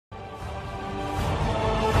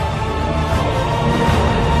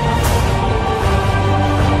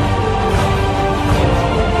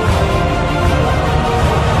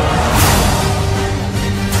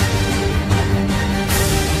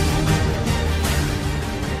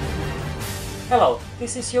Hello,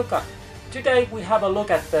 this is Jukka. Today we have a look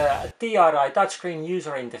at the TRI touchscreen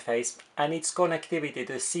user interface and its connectivity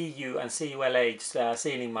to CU and CULH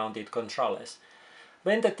ceiling mounted controllers.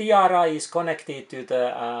 When the TRI is connected to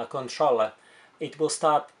the controller, it will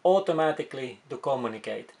start automatically to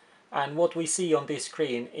communicate. And what we see on this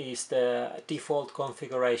screen is the default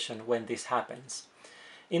configuration when this happens.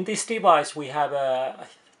 In this device we have a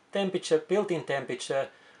temperature, built-in temperature,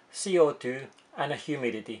 CO2 and a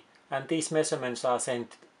humidity. And these measurements are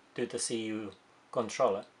sent to the CU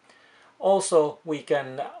controller. Also, we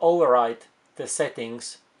can override the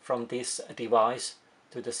settings from this device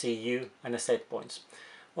to the CU and the set points.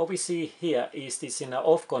 What we see here is this in an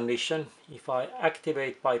off condition. If I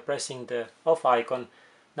activate by pressing the off icon,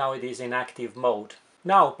 now it is in active mode.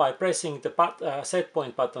 Now, by pressing the set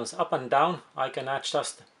point buttons up and down, I can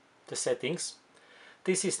adjust the settings.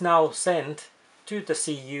 This is now sent to the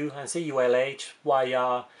CU and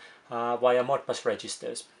CULH via Modbus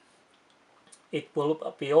registers. It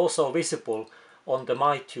will be also visible on the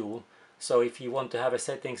My tool, so if you want to have a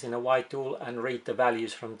settings in a Y tool and read the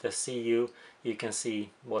values from the CU, you can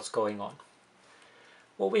see what's going on.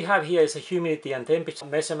 What we have here is a humidity and temperature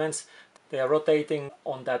measurements. They are rotating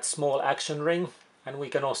on that small action ring, and we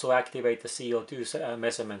can also activate the CO2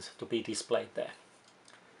 measurements to be displayed there.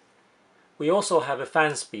 We also have a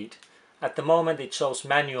fan speed. At the moment it shows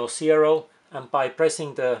manual 0, and by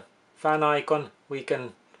pressing the fan icon we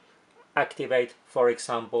can activate, for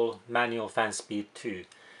example, manual fan speed 2.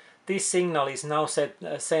 This signal is now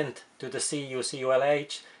sent to the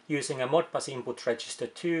CU/CULH using a Modbus input register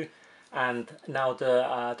 2, and now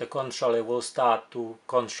the controller will start to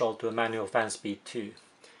control to a manual fan speed 2.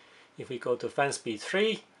 If we go to fan speed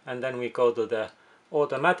 3 and then we go to the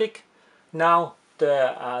automatic, now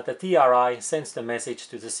the TRI sends the message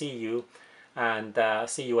to the CU and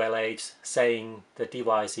CULH saying the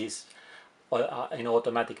device is in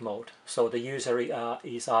automatic mode. So the user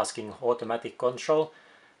is asking automatic control,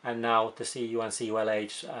 and now the CU and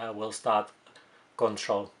CULH will start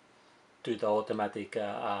control to the automatic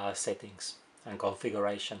settings and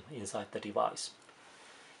configuration inside the device.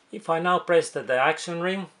 If I now press the action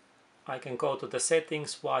ring, I can go to the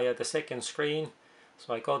settings via the second screen.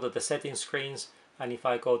 So I go to the settings screens, and if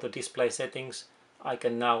I go to display settings, I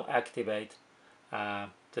can now activate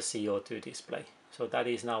the CO2 display. So that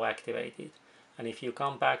is now activated. And if you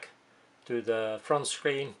come back to the front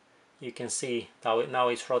screen, you can see now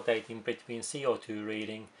it's rotating between CO2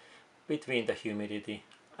 reading, between the humidity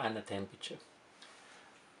and the temperature.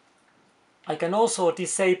 I can also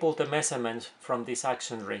disable the measurements from this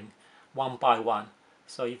action ring one by one.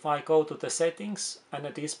 So if I go to the settings and the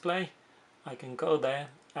display, I can go there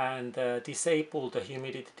and disable the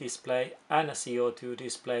humidity display and a CO2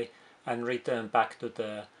 display and return back to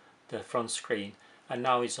the front screen, and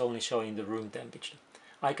now it's only showing the room temperature.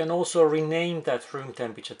 I can also rename that room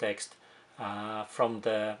temperature text from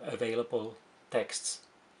the available texts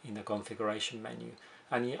in the configuration menu,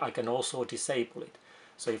 and I can also disable it.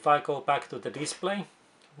 So if I go back to the display,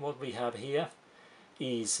 what we have here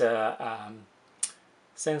is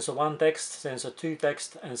sensor 1 text, sensor 2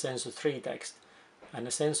 text and sensor 3 text. And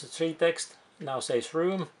the sensor 3 text now says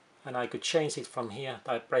room, and I could change it from here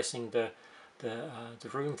by pressing the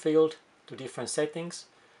room field to different settings.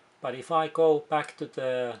 But if I go back to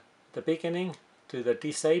the beginning, to the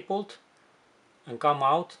disabled, and come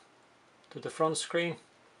out to the front screen,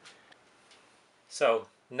 so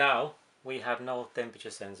now we have no temperature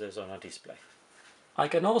sensors on our display. I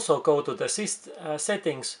can also go to the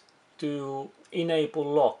settings to enable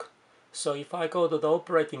lock. So if I go to the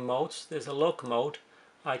operating modes, there's a lock mode.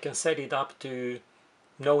 I can set it up to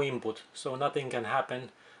no input, so nothing can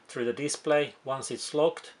happen through the display once it's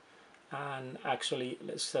locked. And actually,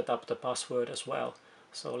 let's set up the password as well.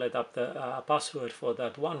 So let up the password for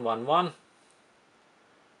that 111.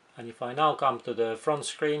 And if I now come to the front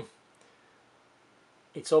screen,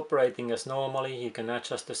 it's operating as normally. You can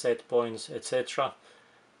adjust the set points, etc.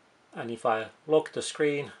 And if I lock the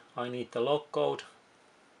screen, I need the lock code.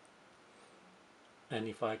 And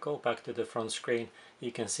if I go back to the front screen,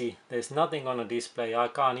 you can see there's nothing on the display. I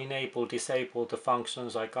can't enable, disable the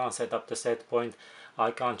functions. I can't set up the set point.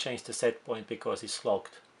 I can't change the set point because it's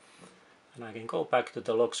locked. And I can go back to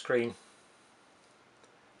the lock screen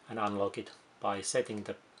and unlock it by setting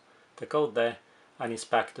the code there, and it's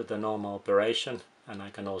back to the normal operation, and I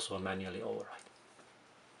can also manually override.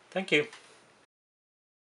 Thank you.